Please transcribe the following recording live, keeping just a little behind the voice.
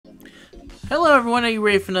Hello everyone, are you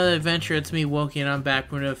ready for another adventure? It's me, Woki, and I'm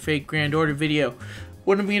back with a fake Grand Order video.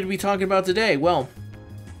 What am I going to be talking about today? Well,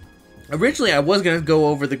 originally I was going to go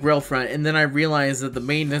over the grill front, and then I realized that the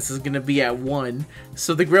maintenance is going to be at 1,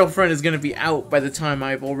 so the grill front is going to be out by the time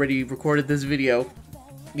I've already recorded this video.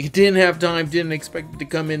 You didn't have time, didn't expect it to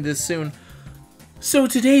come in this soon. So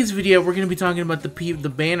today's video, we're going to be talking about the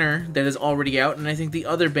banner that is already out, and I think the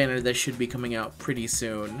other banner that should be coming out pretty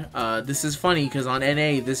soon. This is funny, because on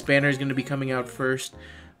NA, this banner is going to be coming out first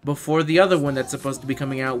before the other one that's supposed to be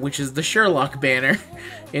coming out, which is the Sherlock banner.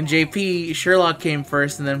 In JP, Sherlock came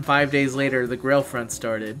first, and then 5 days later, the grill front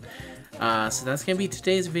started. So that's going to be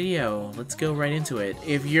today's video. Let's go right into it.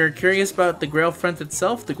 If you're curious about the grill front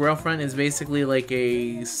itself, the grill front is basically like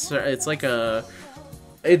you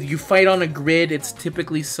fight on a grid. It's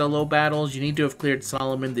typically solo battles. You need to have cleared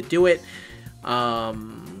Solomon to do it.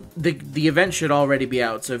 The event should already be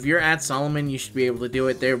out, so if you're at Solomon, you should be able to do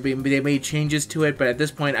it. They made changes to it, but at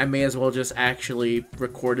this point, I may as well just actually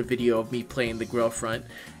record a video of me playing the grill front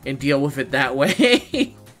and deal with it that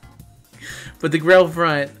way. But the grill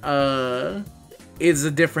front is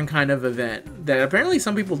a different kind of event that apparently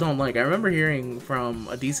some people don't like. I remember hearing from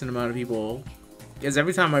a decent amount of people, because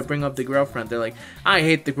every time I bring up the grill front, they're like, I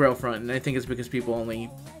hate the grill front, and I think it's because people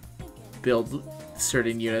only build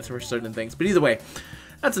certain units for certain things. But either way,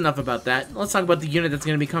 that's enough about that. Let's talk about the unit that's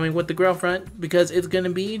going to be coming with the grill front, because it's going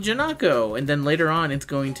to be Jinako, and then later on it's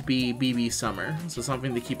going to be BB Summer, so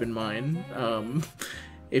something to keep in mind.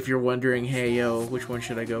 If you're wondering, hey yo, which one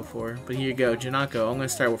should I go for? But here you go, Jinako. I'm going to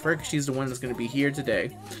start with her, because she's the one that's going to be here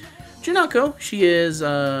today. Jinako, she is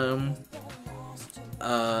a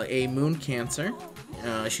moon cancer.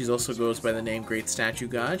 She also goes by the name Great Statue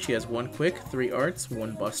God. She has 1 quick, 3 arts,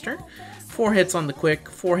 1 buster. 4 hits on the quick,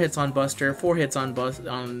 4 hits on buster, 4 hits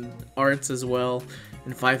on arts as well,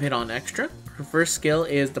 and 5 hit on extra. Her first skill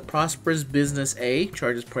is the Prosperous Business A,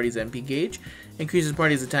 charges party's MP gauge, increases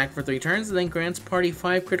party's attack for 3 turns, and then grants party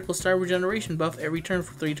 5 critical star regeneration buff every turn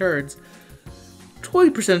for 3 turns.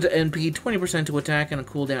 20% to NP, 20% to attack, and a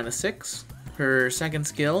cooldown of 6. Her second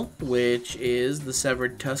skill, which is the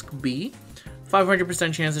Severed Tusk B,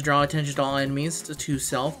 500% chance to draw attention to all enemies to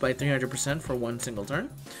self by 300% for 1 single turn.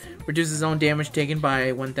 Reduces own damage taken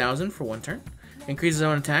by 1000 for 1 turn. Increases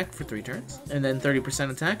own attack for 3 turns. And then 30%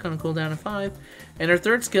 attack on a cooldown of 5. And her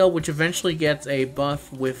third skill, which eventually gets a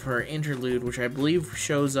buff with her interlude, which I believe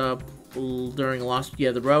shows up during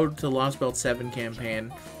the Road to Lost Belt 7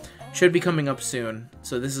 campaign, should be coming up soon.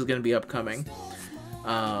 So this is going to be upcoming.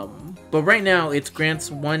 But right now, it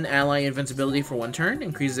grants 1 ally invincibility for 1 turn,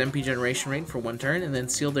 increases MP generation rate for 1 turn, and then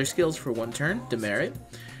seal their skills for 1 turn, demerit.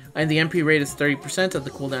 And the MP rate is 30%, and the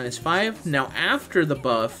cooldown is 5. Now, after the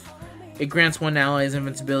buff, it grants 1 ally's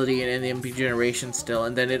invincibility and the MP generation still,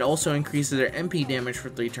 and then it also increases their MP damage for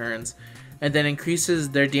 3 turns, and then increases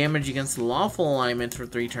their damage against the lawful alignment for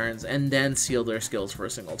 3 turns, and then seal their skills for a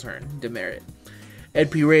single turn, demerit.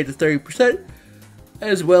 MP rate is 30%.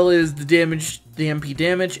 As well as the damage, the MP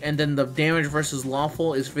damage, and then the damage versus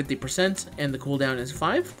lawful is 50%, and the cooldown is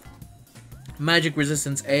 5. Magic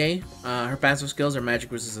Resistance A, her passive skills are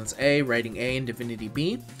Magic Resistance A, Writing A, and Divinity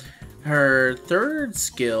B. Her third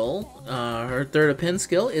skill, her third append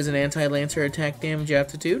skill is an Anti-Lancer attack damage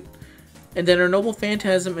aptitude. And then her Noble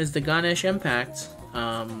Phantasm is the Ganesh Impact.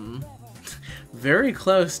 Very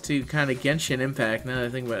close to kind of Genshin Impact, now that I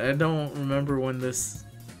think about it. I don't remember when this...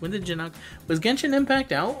 When did Jinako... Was Genshin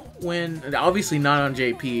Impact out? When... Obviously not on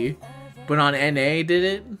JP, but on NA did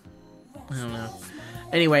it? I don't know.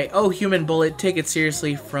 Anyway, oh, Human Bullet, take it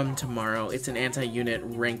seriously from tomorrow. It's an anti-unit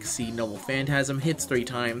rank C Noble Phantasm, hits 3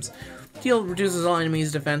 times. Reduces all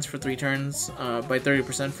enemies' defense for 3 turns, by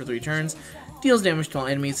 30% for 3 turns. Deals damage to all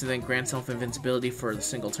enemies and then grants self-invincibility for the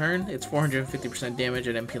single turn. It's 450% damage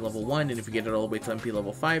at MP level 1, and if you get it all the way to MP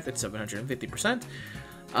level 5, it's 750%.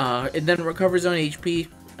 It then recovers own HP.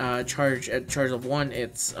 At charge level 1,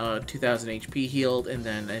 it's 2000 HP healed, and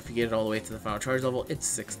then if you get it all the way to the final charge level, it's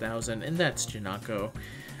 6000, and that's Jinako.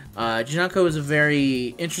 Jinako is a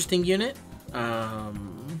very interesting unit.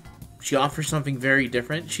 She offers something very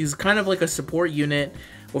different. She's kind of like a support unit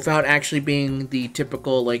without actually being the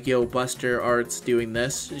typical, like, yo, Buster Arts doing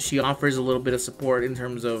this. She offers a little bit of support in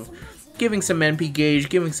terms of giving some NP gauge,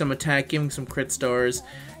 giving some attack, giving some crit stars,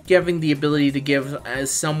 giving the ability to give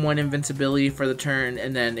someone invincibility for the turn,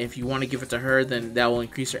 and then if you want to give it to her, then that will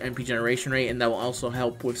increase her MP generation rate, and that will also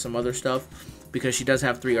help with some other stuff, because she does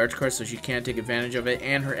have 3 arts cards, so she can take advantage of it,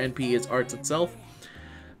 and her NP is arts itself.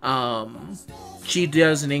 She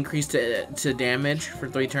does an increase to damage for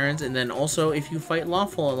 3 turns, and then also if you fight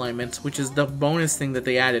lawful alignments, which is the bonus thing that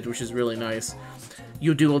they added, which is really nice,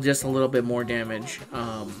 you'll do just a little bit more damage.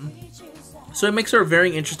 So it makes her a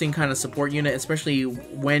very interesting kind of support unit, especially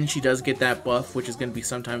when she does get that buff, which is going to be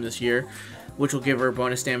sometime this year, which will give her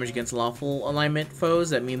bonus damage against lawful alignment foes.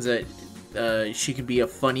 That means that she can be a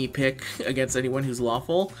funny pick against anyone who's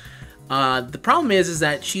lawful. The problem is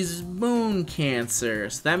that she's Moon Cancer,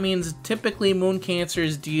 so that means typically Moon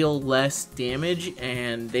Cancers deal less damage,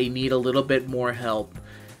 and they need a little bit more help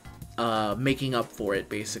making up for it,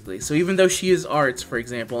 basically. So even though she is Arts, for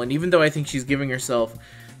example, and even though I think she's giving herself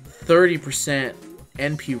 30%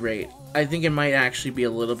 NP rate, I think it might actually be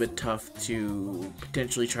a little bit tough to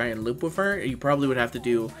potentially try and loop with her. You probably would have to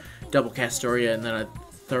do double Castoria and then a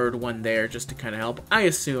third one there just to kind of help. I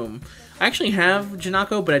assume. I actually have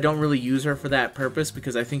Jinako, but I don't really use her for that purpose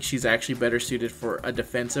because I think she's actually better suited for a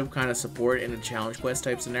defensive kind of support in a challenge quest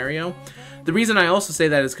type scenario. The reason I also say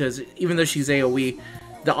that is because even though she's AoE,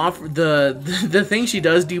 the thing she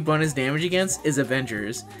does do bonus damage against is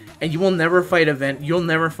Avengers, and you will never fight You'll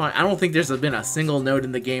never find. I don't think there's been a single node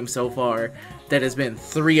in the game so far that has been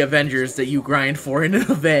 3 Avengers that you grind for in an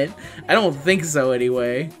event. I don't think so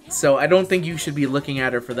anyway. So I don't think you should be looking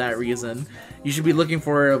at her for that reason. You should be looking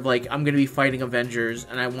for her of like, I'm gonna be fighting Avengers,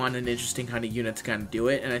 and I want an interesting kind of unit to kind of do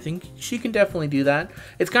it. And I think she can definitely do that.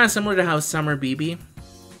 It's kind of similar to how Summer BB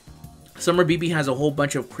has a whole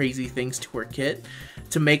bunch of crazy things to her kit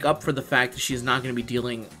to make up for the fact that she's not going to be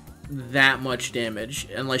dealing that much damage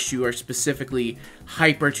unless you are specifically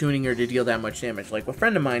hyper tuning her to deal that much damage. Like a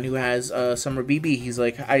friend of mine who has Summer BB, he's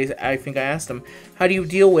like, I think I asked him, how do you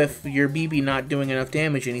deal with your BB not doing enough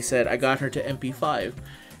damage? And he said, I got her to MP5.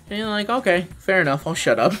 And you're like, okay, fair enough, I'll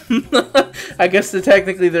shut up. I guess that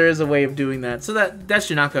technically there is a way of doing that. So that's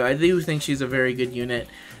Jinako. I do think she's a very good unit.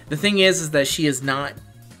 The thing is that she is not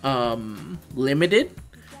limited.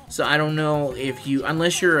 So I don't know if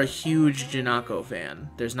unless you're a huge Jinako fan,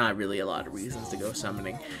 there's not really a lot of reasons to go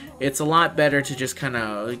summoning. It's a lot better to just kind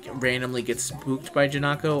of like randomly get spooked by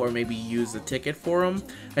Jinako or maybe use the ticket for them.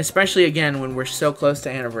 Especially again, when we're so close to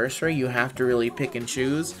anniversary, you have to really pick and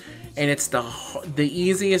choose. And it's the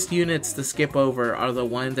easiest units to skip over are the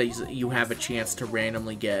ones that you have a chance to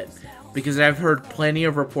randomly get. Because I've heard plenty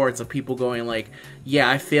of reports of people going like, yeah,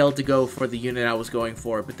 I failed to go for the unit I was going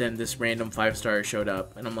for, but then this random 5-star showed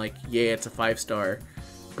up. And I'm like, yeah, it's a 5-star.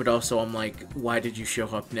 But also I'm like, why did you show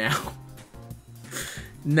up now?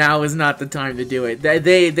 Now is not the time to do it.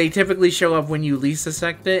 They typically show up when you least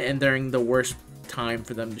suspect it and during the worst time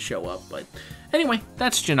for them to show up. But anyway,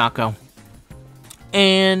 that's Jinako.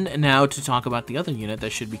 And now to talk about the other unit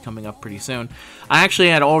that should be coming up pretty soon. I actually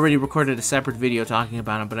had already recorded a separate video talking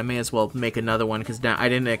about it, but I may as well make another one because I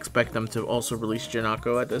didn't expect them to also release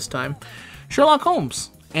Jinako at this time. Sherlock Holmes,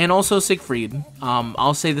 and also Siegfried.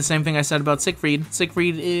 I'll say the same thing I said about Siegfried.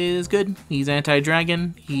 Siegfried is good. He's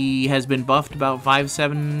anti-dragon. He has been buffed about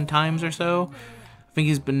 5-7 times or so. I think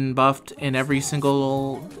he's been buffed in every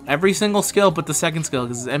single skill but the second skill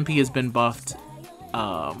because his MP has been buffed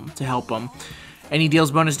to help him. And he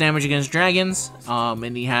deals bonus damage against dragons,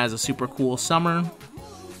 and he has a super cool summer.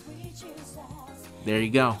 There you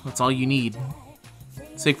go. That's all you need.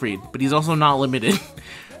 Siegfried. But he's also not limited.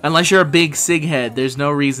 Unless you're a big Sig head, there's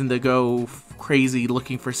no reason to go crazy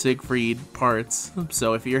looking for Siegfried parts.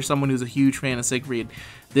 So if you're someone who's a huge fan of Siegfried,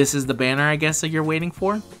 this is the banner, I guess, that you're waiting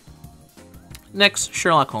for. Next,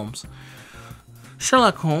 Sherlock Holmes.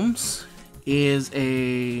 Sherlock Holmes is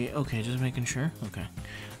a... Okay, just making sure. Okay.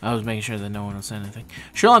 I was making sure that no one was saying anything.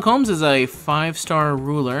 Sherlock Holmes is a 5-star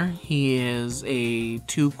ruler. He is a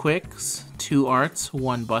 2 quicks, 2 arts,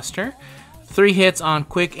 1 buster. 3 hits on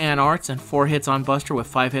quick and arts, and 4 hits on buster with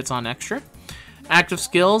 5 hits on extra. Active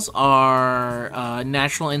skills are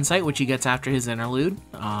Natural Insight, which he gets after his interlude.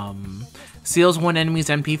 Seals one enemy's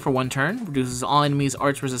MP for 1 turn. Reduces all enemies'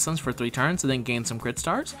 arts resistance for 3 turns, and then gains some crit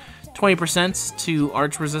stars. 20% to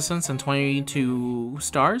arts resistance and 22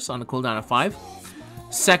 stars on a cooldown of 5.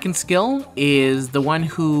 Second skill is the one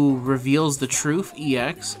who reveals the truth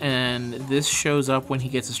EX, and this shows up when he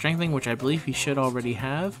gets a strengthening, which I believe he should already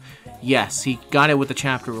have. Yes, he got it with the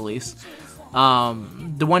chapter release.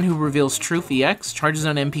 The one who reveals truth EX charges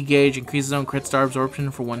on MP gauge, increases own crit star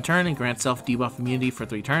absorption for 1 turn, and grants self debuff immunity for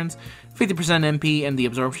 3 turns. 50% MP, and the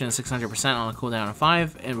absorption is 600% on a cooldown of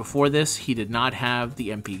 5, and before this, he did not have the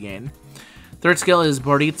MP gain. Third skill is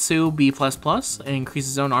Boritsu B++, and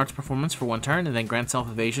increases own arts performance for 1 turn, and then grants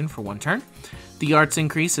self-evasion for 1 turn. The arts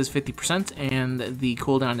increase is 50%, and the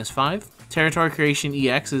cooldown is 5. Territory Creation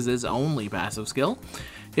EX is his only passive skill.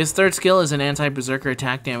 His third skill is an anti-berserker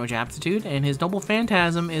attack damage aptitude, and his noble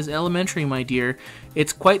phantasm is elementary, my dear.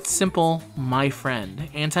 It's quite simple, my friend.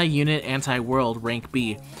 Anti-unit, anti-world, rank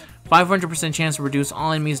B. 500% chance to reduce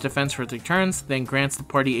all enemies' defense for 3 turns, then grants the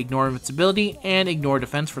party ignore invincibility and ignore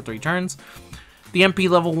defense for 3 turns. The MP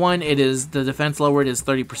level 1, it is the defense lowered is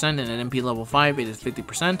 30%, and at MP level 5, it is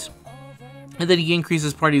 50%. And then he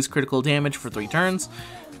increases party's critical damage for 3 turns.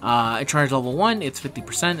 At charge level 1, it's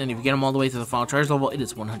 50%, and if you get him all the way to the final charge level, it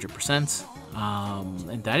is 100%.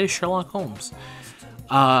 And that is Sherlock Holmes.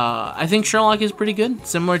 I think Sherlock is pretty good.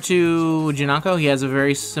 Similar to Jinako, he has a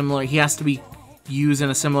very similar... He has to be used in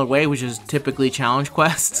a similar way, which is typically challenge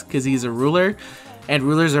quests, because he's a ruler. And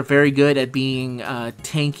rulers are very good at being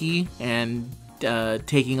tanky and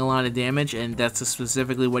taking a lot of damage, and that's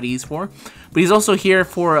specifically what he's for. But he's also here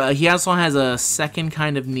for... he also has a second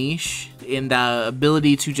kind of niche in the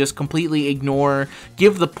ability to just completely ignore...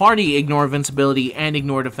 Give the party ignore invincibility and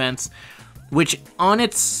ignore defense, which on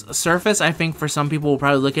its surface, I think for some people will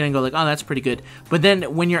probably look at it and go like, oh, that's pretty good. But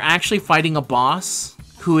then when you're actually fighting a boss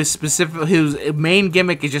whose main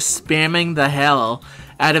gimmick is just spamming the hell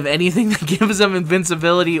out of anything that gives them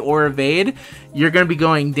invincibility or evade, you're going to be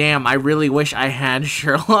going, damn, I really wish I had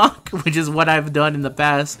Sherlock, which is what I've done in the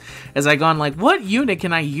past, as I've gone like, what unit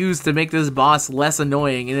can I use to make this boss less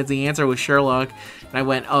annoying? And the answer was Sherlock, and I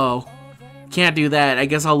went, oh, can't do that. I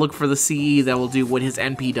guess I'll look for the CE that will do what his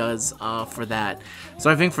NP does for that.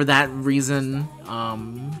 So I think for that reason,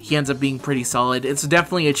 he ends up being pretty solid. It's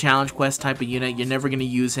definitely a challenge quest type of unit. You're never going to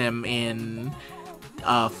use him in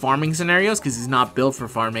farming scenarios because he's not built for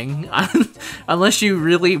farming. Unless you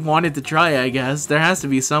really wanted to try, I guess. There has to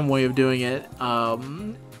be some way of doing it.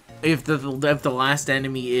 If the last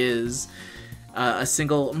enemy is... a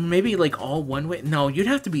single, maybe like all one way. No, you'd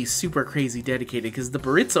have to be super crazy dedicated because the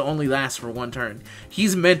Baritza only lasts for 1 turn.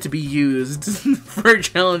 He's meant to be used for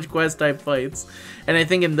challenge quest type fights, and I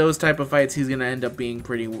think in those type of fights he's gonna end up being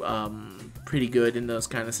pretty good in those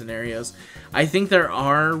kind of scenarios. I think there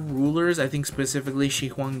are rulers. I think specifically Shi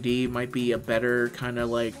Huangdi might be a better kind of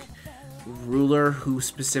like ruler who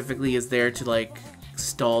specifically is there to like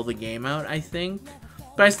stall the game out, I think.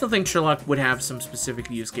 But I still think Sherlock would have some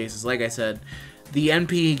specific use cases. Like I said, the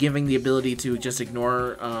NP giving the ability to just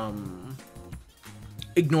ignore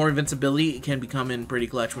invincibility can become in pretty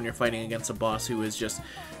clutch when you're fighting against a boss who is just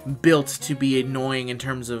built to be annoying in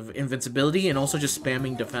terms of invincibility and also just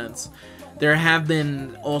spamming defense. There have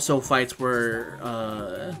been also fights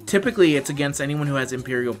where typically it's against anyone who has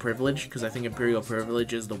Imperial Privilege, because I think Imperial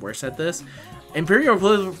Privilege is the worst at this. Imperial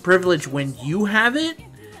Privilege, when you have it,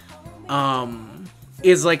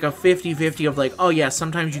 is like a 50-50 of like, oh yeah,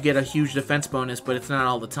 sometimes you get a huge defense bonus, but it's not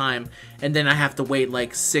all the time, and then I have to wait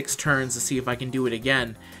like 6 turns to see if I can do it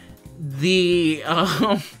again.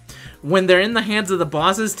 When they're in the hands of the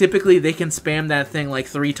bosses, typically they can spam that thing like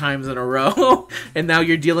 3 times in a row, and now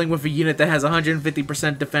you're dealing with a unit that has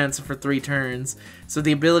 150% defense for 3 turns, so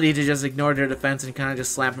the ability to just ignore their defense and kind of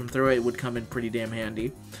just slap them through it would come in pretty damn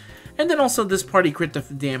handy. And then also this party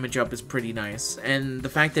crit damage up is pretty nice, and the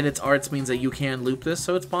fact that it's arts means that you can loop this,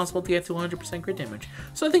 so it's possible to get to 100% crit damage.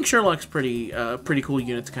 So I think Sherlock's pretty cool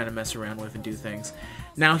unit to kind of mess around with and do things.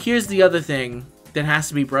 Now here's the other thing that has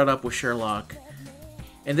to be brought up with Sherlock,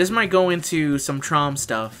 and this might go into some Trom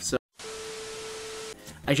stuff, so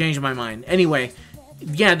I changed my mind. Anyway,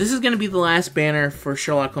 yeah, this is going to be the last banner for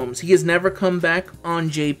Sherlock Holmes. He has never come back on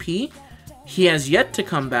JP. He has yet to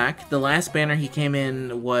come back. The last banner he came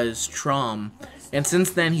in was Trom, and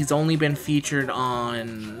since then he's only been featured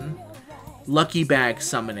on Lucky Bag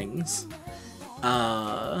summonings.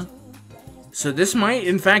 So this might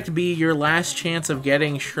in fact be your last chance of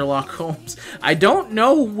getting Sherlock Holmes. I don't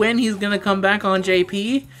know when he's gonna come back on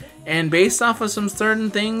JP, and based off of some certain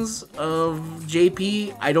things of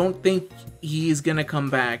JP, I don't think he's gonna come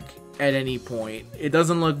back at any point. It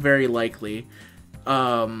doesn't look very likely.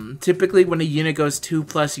 Typically when a unit goes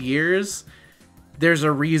 2+ years, there's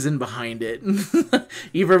a reason behind it.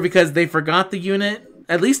 Either because they forgot the unit,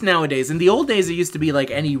 at least nowadays. In the old days, it used to be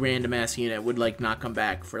like any random ass unit would like not come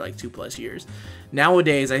back for like 2+ years.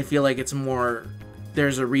 Nowadays, I feel like it's more,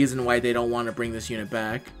 there's a reason why they don't want to bring this unit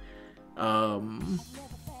back.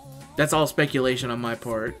 That's all speculation on my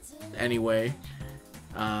part, anyway.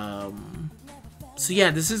 So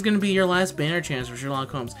yeah, this is going to be your last banner chance for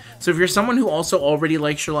Sherlock Holmes. So if you're someone who also already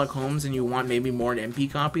likes Sherlock Holmes and you want maybe more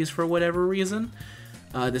MP copies for whatever reason,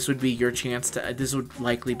 this would be your chance to... This would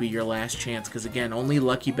likely be your last chance, because again, only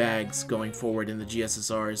Lucky Bags going forward in the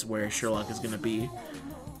GSSR is where Sherlock is going to be,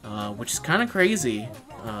 which is kind of crazy.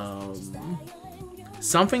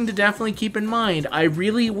 Something to definitely keep in mind. I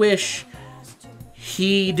really wish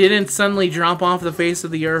he didn't suddenly drop off the face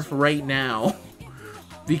of the earth right now.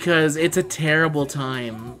 Because it's a terrible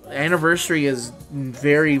time. Anniversary is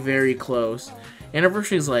very, very close.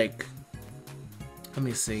 Anniversary is like... Let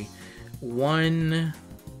me see. 1,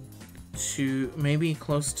 2, maybe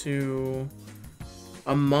close to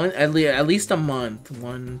a month, at least a month.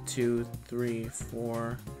 1, 2, 3,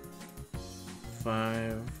 4,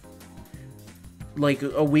 5, like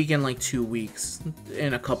a week and like 2 weeks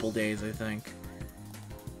in a couple days, I think.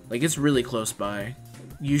 Like, it's really close by.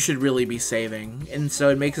 You should really be saving. And so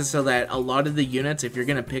it makes it so that a lot of the units, if you're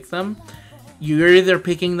gonna pick them, you're either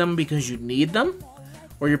picking them because you need them,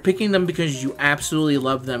 or you're picking them because you absolutely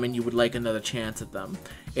love them and you would like another chance at them.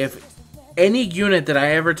 If any unit that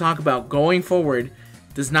I ever talk about going forward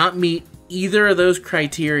does not meet either of those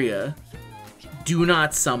criteria, do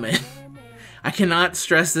not summon. I cannot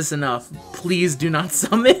stress this enough. Please do not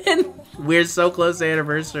summon. We're so close to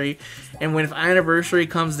anniversary. And when anniversary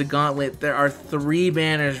comes to Gauntlet, there are 3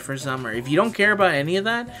 banners for summer. If you don't care about any of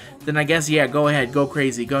that, then I guess, yeah, go ahead, go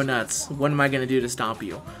crazy, go nuts. What am I going to do to stop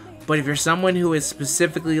you? But if you're someone who is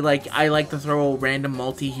specifically like, I like to throw a random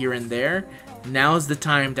multi here and there, now's the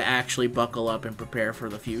time to actually buckle up and prepare for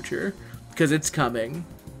the future. Because it's coming.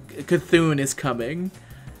 Cthulhu is coming.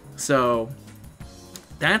 So,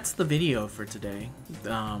 that's the video for today.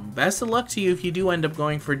 Best of luck to you if you do end up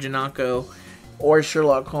going for Jinako or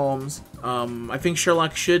Sherlock Holmes. I think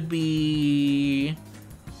Sherlock should be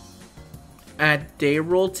at day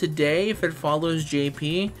roll today if it follows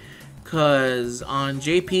JP. Because on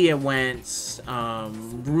JP it went,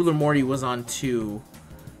 Ruler Morty was on 2.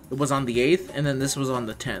 It was on the 8th, and then this was on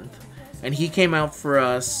the 10th. And he came out for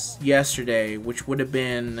us yesterday, which would have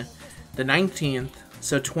been the 19th.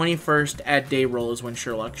 So 21st at day roll is when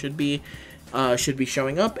Sherlock should be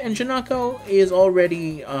showing up. And Jinako is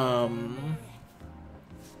already,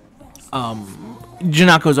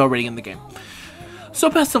 Jinako's already in the game. So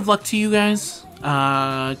best of luck to you guys.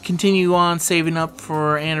 Continue on saving up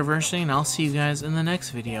for anniversary, and I'll see you guys in the next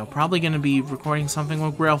video. Probably going to be recording something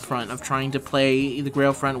with Grailfront, of trying to play the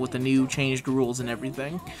Grailfront with the new changed rules and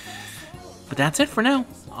everything. But that's it for now.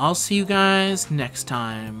 I'll see you guys next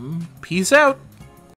time. Peace out!